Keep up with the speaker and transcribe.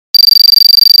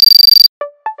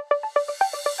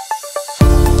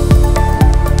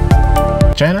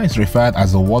China is referred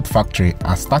as a world factory,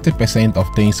 as 30% of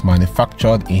things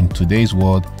manufactured in today's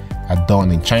world are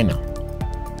done in China.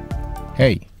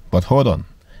 Hey, but hold on.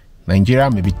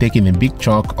 Nigeria may be taking a big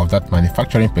chunk of that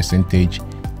manufacturing percentage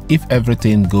if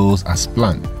everything goes as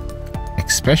planned,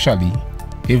 especially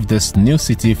if this new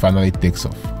city finally takes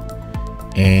off.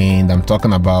 And I'm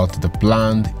talking about the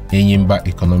planned Enyimba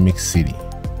Economic City.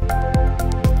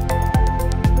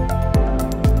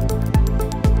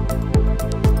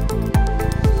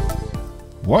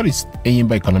 What is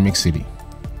Enyimba Economic City?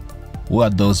 Who are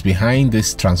those behind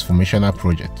this transformational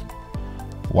project?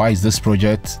 Why is this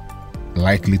project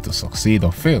likely to succeed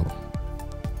or fail?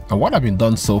 And what have been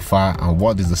done so far, and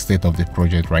what is the state of the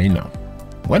project right now?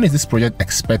 When is this project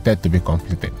expected to be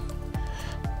completed?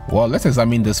 Well, let's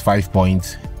examine these 5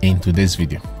 points in today's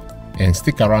video, and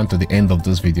stick around to the end of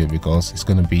this video because it's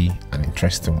going to be an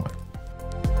interesting one.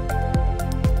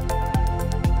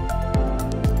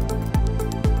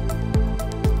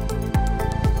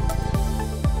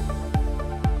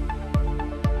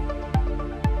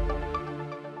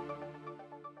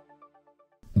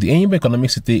 The Enyimba Economic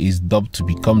City is dubbed to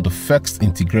become the first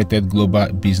integrated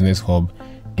global business hub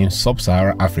in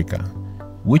sub-Saharan Africa,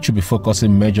 which will be focusing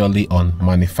majorly on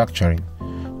manufacturing,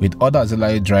 with other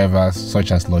auxiliary drivers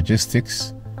such as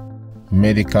logistics,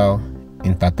 medical,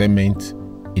 entertainment,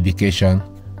 education,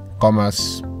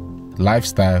 commerce,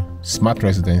 lifestyle, smart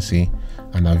residency,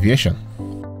 and aviation.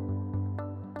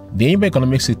 The Enyimba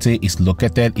Economic City is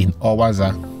located in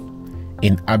Owaza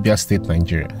in Abia State,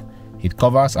 Nigeria. It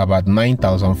covers about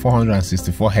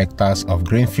 9,464 hectares of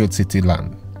greenfield city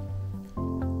land.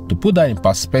 To put that in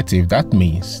perspective, that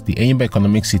means the Enyimba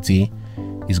Economic City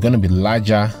is going to be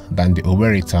larger than the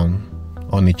Owerri town,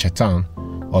 Onne town,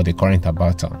 or the current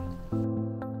Abia town.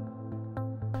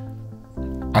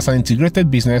 As an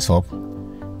integrated business hub,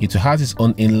 it has its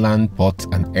own inland port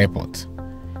and airport.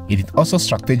 It is also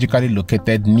strategically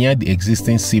located near the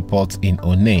existing seaports in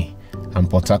Onne and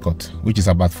Port Harcourt, which is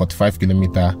about 45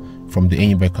 kilometers from the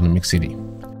Enyimba Economic City.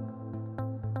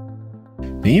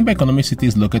 The Enyimba Economic City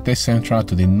is located central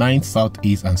to the 9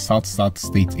 southeast and south-south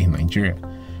states in Nigeria,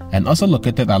 and also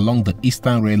located along the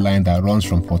eastern rail line that runs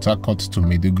from Port Harcourt to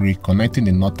Maiduguri, connecting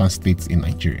the northern states in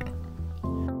Nigeria.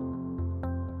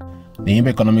 The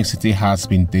Enyimba Economic City has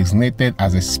been designated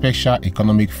as a special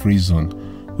economic free zone,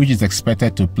 which is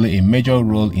expected to play a major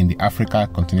role in the Africa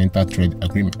Continental Trade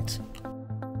Agreement.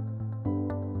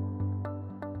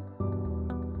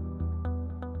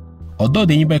 Although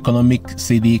the Enyimba Economic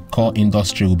City core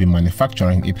industry will be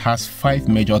manufacturing, it has 5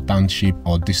 major townships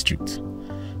or districts.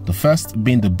 The first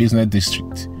being the business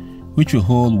district, which will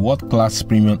hold world-class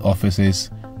premium offices,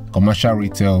 commercial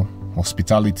retail,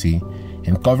 hospitality,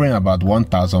 and covering about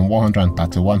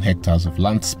 1,131 hectares of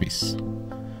land space.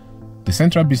 The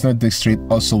central business district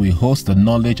also will host the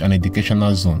knowledge and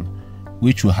educational zone,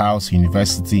 which will house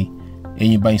university,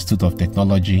 Enyimba Institute of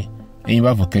Technology,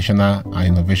 Enyimba Vocational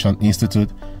and Innovation Institute,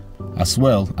 as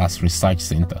well as research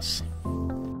centers.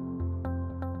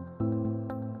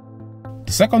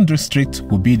 The second district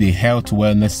will be the Health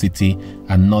Wellness City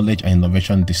and Knowledge and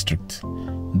Innovation District.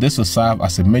 This will serve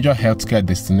as a major healthcare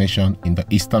destination in the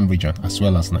eastern region as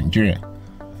well as Nigeria.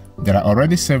 There are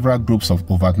already several groups of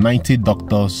over 90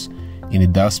 doctors in the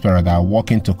diaspora that are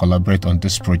working to collaborate on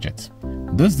this project.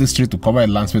 This district will cover a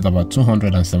land space of about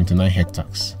 279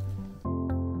 hectares.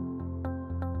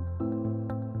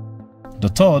 The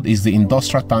third is the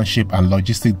Industrial Township and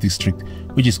Logistic District,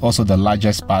 which is also the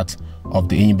largest part of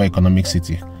the Enyimba Economic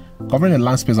City, covering a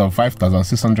land space of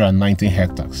 5,619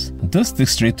 hectares. This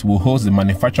district will host the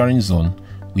manufacturing zone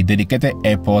with dedicated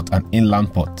airport and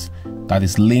inland port that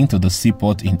is linked to the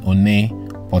seaport in Onne,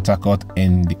 Port Harcourt,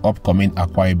 and the upcoming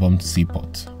Akwa Ibom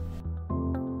seaport.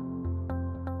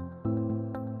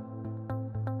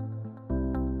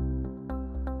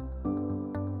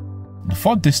 The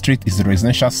fourth district is the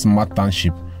Residential Smart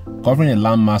Township, covering a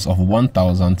landmass of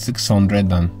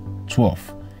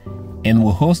 1,612, and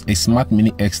will host a smart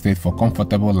mini estate for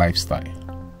comfortable lifestyle.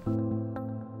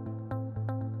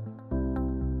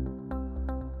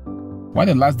 While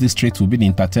the last district will be the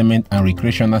Entertainment and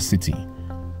Recreational City,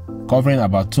 covering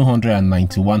about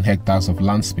 291 hectares of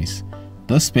land space.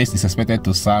 This space is expected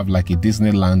to serve like a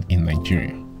Disneyland in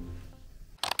Nigeria.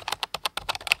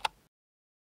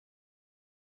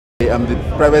 I'm the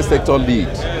private sector lead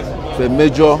for a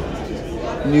major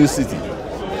new city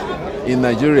in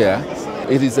Nigeria.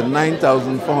 It is a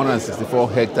 9,464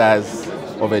 hectares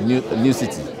of a new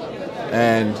city,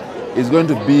 and it's going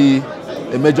to be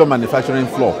a major manufacturing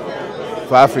floor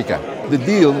for Africa. The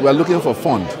deal, we're looking for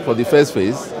fund for the first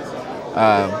phase.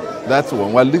 That's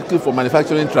one. We're looking for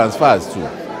manufacturing transfers too.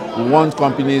 we want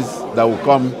companies that will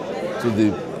come to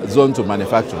the zone to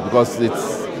manufacture, because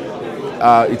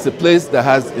it's a place that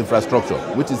has infrastructure,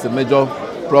 which is a major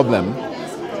problem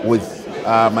with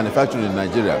manufacturing in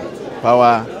Nigeria.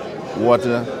 Power,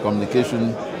 water,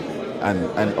 communication,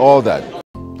 and all that.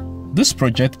 This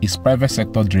project is private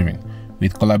sector driven,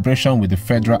 with collaboration with the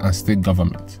federal and state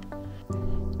government.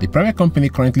 The private company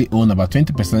currently owns about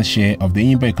 20% share of the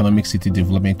Enyimba Economic City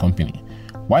Development Company,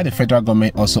 while the federal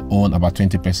government also owns about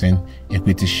 20%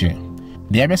 equity share.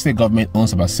 The Abia State government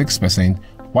owns about 6%,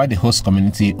 while the host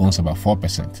community owns about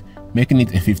 4%, making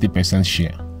it a 50%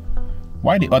 share.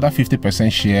 While the other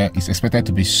 50% share is expected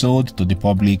to be sold to the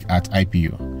public at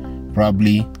IPO,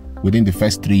 probably within the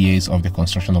first 3 years of the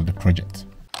construction of the project.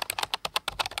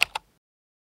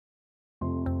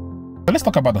 So let's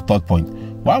talk about the third point.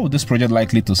 Why would this project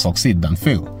likely to succeed than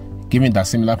fail, given that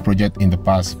similar projects in the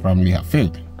past probably have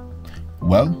failed?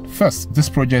 Well, first, this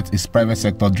project is private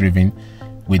sector driven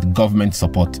with government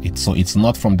support, so it's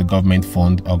not from the government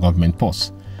fund or government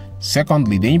purse.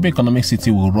 Secondly, the Enyimba Economic City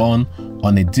will run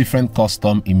on a different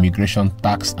custom, immigration,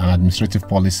 tax and administrative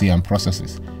policy and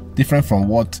processes, different from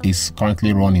what is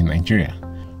currently run in Nigeria,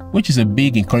 which is a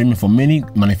big encouragement for many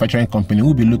manufacturing companies who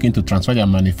will be looking to transfer their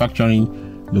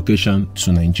manufacturing location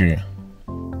to Nigeria.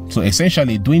 So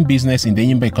essentially, doing business in the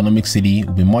Enyimba Economic City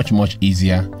will be much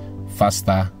easier,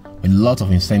 faster, with lots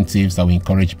of incentives that will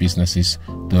encourage businesses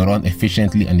to run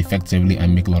efficiently and effectively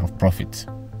and make a lot of profit.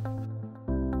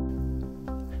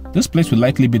 This place will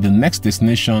likely be the next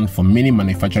destination for many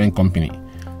manufacturing companies,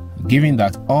 given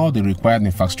that all the required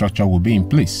infrastructure will be in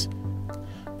place.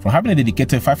 From having a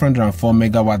dedicated 504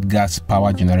 megawatt gas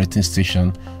power generating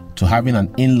station to having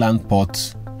an inland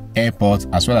port, airport,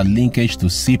 as well as linkage to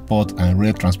seaport and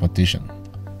rail transportation.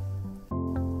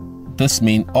 This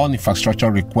means all infrastructure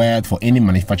required for any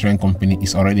manufacturing company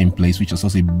is already in place, which is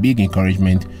also a big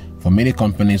encouragement for many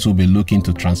companies who will be looking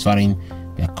to transferring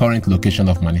their current location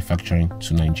of manufacturing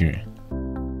to Nigeria.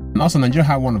 And also, Nigeria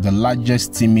has one of the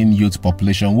largest teeming youth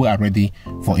population who are ready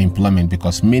for employment,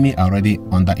 because many are already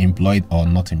underemployed or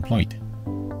not employed.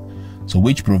 So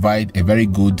which provide a very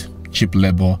good cheap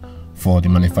labor for the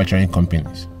manufacturing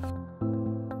companies.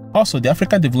 Also, the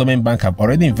African Development Bank have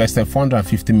already invested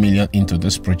 450 million into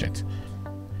this project,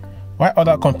 while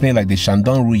other companies like the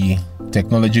Shandong Ruyi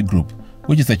Technology Group,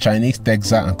 which is a Chinese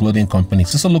textile and clothing company,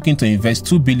 is also looking to invest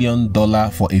 $2 billion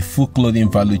for a full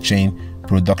clothing value chain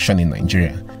production in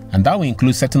Nigeria, and that will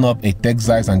include setting up a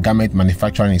textiles and garment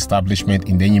manufacturing establishment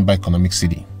in the Enyimba Economic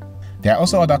City. There are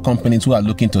also other companies who are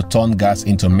looking to turn gas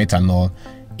into methanol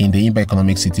in the Enyimba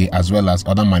Economic City, as well as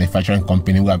other manufacturing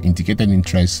companies who have indicated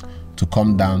interest to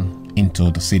come down into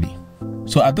the city.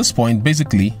 So at this point,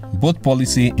 basically, both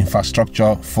policy,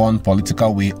 infrastructure, fund,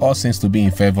 political will all seems to be in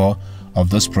favor of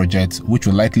this project, which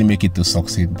will likely make it to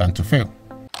succeed than to fail.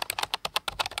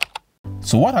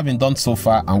 So what have been done so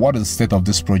far, and what is the state of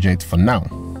this project for now?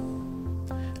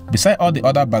 Besides all the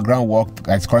other background work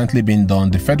that's currently being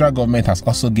done, the federal government has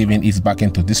also given its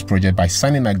backing to this project by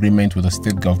signing an agreement with the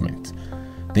state government.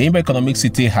 The Enyimba Economic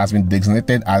City has been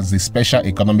designated as the Special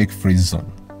Economic Free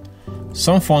Zone.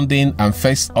 Some funding and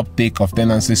first uptake of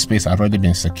tenancy space have already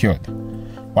been secured,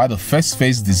 while the first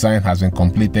phase design has been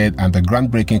completed and the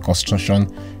groundbreaking construction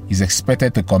is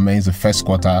expected to commence the first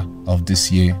quarter of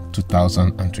this year,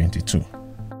 2022.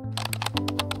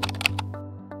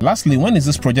 Lastly, when is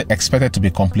this project expected to be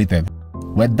completed?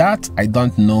 Well, that I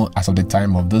don't know as of the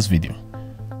time of this video.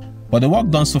 But the work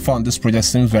done so far on this project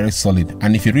seems very solid,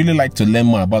 and if you really like to learn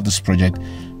more about this project,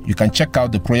 you can check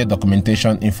out the project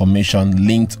documentation information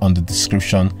linked on the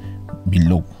description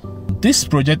below. This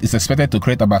project is expected to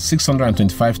create about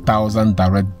 625,000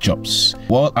 direct jobs.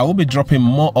 Well, I will be dropping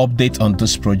more updates on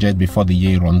this project before the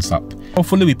year runs out.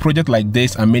 Hopefully with projects like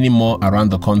this and many more around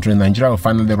the country, Nigeria will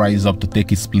finally rise up to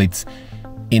take its place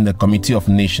in the Committee of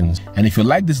Nations. And if you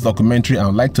like this documentary and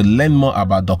would like to learn more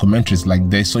about documentaries like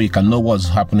this so you can know what's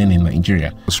happening in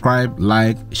Nigeria, subscribe,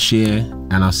 like, share,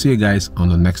 and I'll see you guys on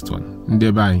the next one.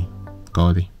 Bye.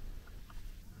 Gaudi.